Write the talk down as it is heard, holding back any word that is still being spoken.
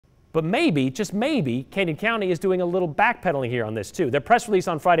But maybe, just maybe, Canyon County is doing a little backpedaling here on this too. Their press release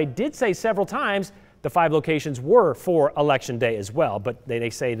on Friday did say several times the 5 locations were for Election Day as well, but they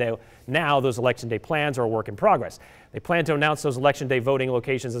say now those Election Day plans are a work in progress. They plan to announce those Election Day voting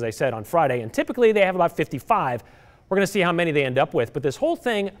locations, as I said, on Friday, and typically they have about 55. We're going to see how many they end up with, but this whole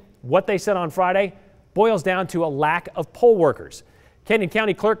thing, what they said on Friday, boils down to a lack of poll workers. Canyon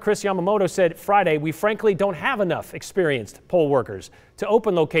County Clerk Chris Yamamoto said Friday, "We frankly don't have enough experienced poll workers to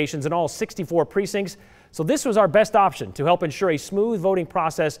open locations in all 64 precincts, so this was our best option to help ensure a smooth voting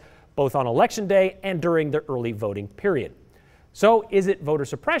process both on Election Day and during the early voting period." So is it voter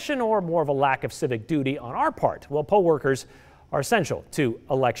suppression or more of a lack of civic duty on our part? Well, poll workers are essential to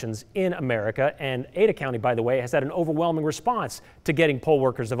elections in America, and Ada County, by the way, has had an overwhelming response to getting poll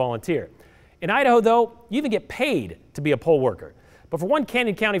workers to volunteer. In Idaho, though, you even get paid to be a poll worker. But for one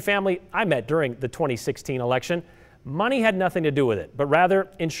Canyon County family I met during the 2016 election, money had nothing to do with it, but rather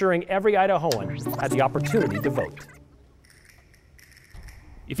ensuring every Idahoan had the opportunity to vote.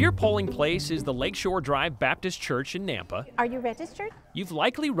 If your polling place is the Lakeshore Drive Baptist Church in Nampa, are you registered? You've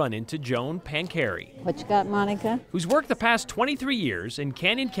likely run into Joan Pancari. What you got, Monica? Who's worked the past 23 years in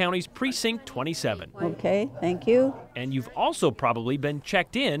Canyon County's Precinct 27. Okay, thank you. And you've also probably been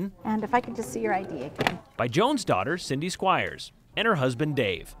checked in. And if I could just see your ID again. By Joan's daughter, Cindy Squires, and her husband,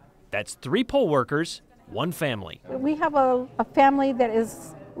 Dave. That's 3 poll workers, 1 family. We have a family that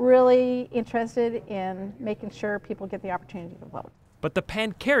is really interested in making sure people get the opportunity to vote. But the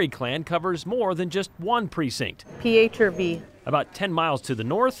Pancari clan covers more than just 1 precinct. PH or B? About 10 miles to the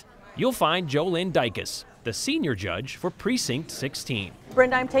north, you'll find Jolynn Dykes, the senior judge for Precinct 16.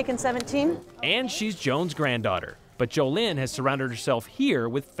 Brenda, I'm taking 17. And she's Joan's granddaughter. But Jolynn has surrounded herself here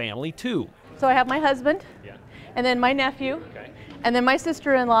with family too. So I have my husband, and then my nephew, and then my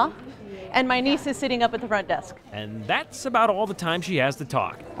sister-in-law, and my niece is sitting up at the front desk. And that's about all the time she has to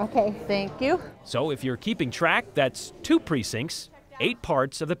talk. Okay, thank you. So if you're keeping track, that's 2 precincts, 8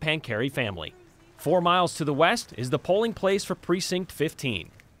 parts of the Pancari family. 4 miles to the west is the polling place for Precinct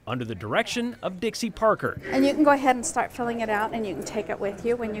 15, under the direction of Dixie Parker. And you can go ahead and start filling it out, and you can take it with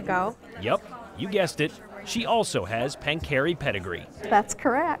you when you go. Yep, you guessed it. She also has Pancari pedigree. That's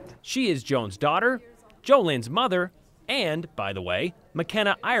correct. She is Joan's daughter, Jolynn's mother, and, by the way,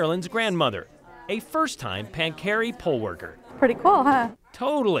 McKenna Ireland's grandmother, a first-time Pancari poll worker. Pretty cool, huh?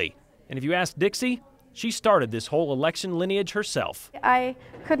 Totally. And if you ask Dixie, she started this whole election lineage herself. I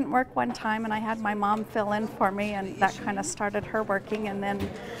couldn't work one time, and I had my mom fill in for me, and that kind of started her working, and then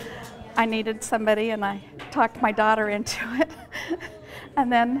I needed somebody, and I talked my daughter into it. And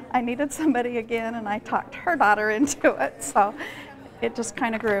then I needed somebody again, and I talked her daughter into it, so it just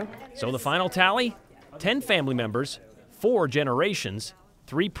kind of grew. So the final tally? 10 family members, 4 generations,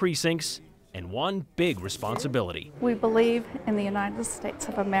 3 precincts, and 1 big responsibility. We believe in the United States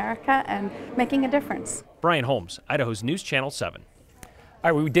of America and making a difference. Brian Holmes, Idaho's News Channel 7.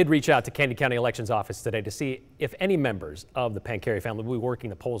 All right, we did reach out to Canyon County Elections Office today to see if any members of the Pancari family will be working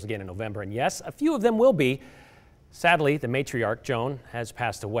the polls again in November, and yes, a few of them will be. Sadly, the matriarch, Joan, has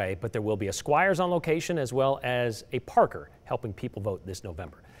passed away, but there will be a Squires on location as well as a Parker helping people vote this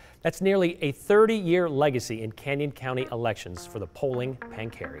November. That's nearly a 30-year legacy in Canyon County elections for the polling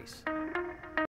Pancaris.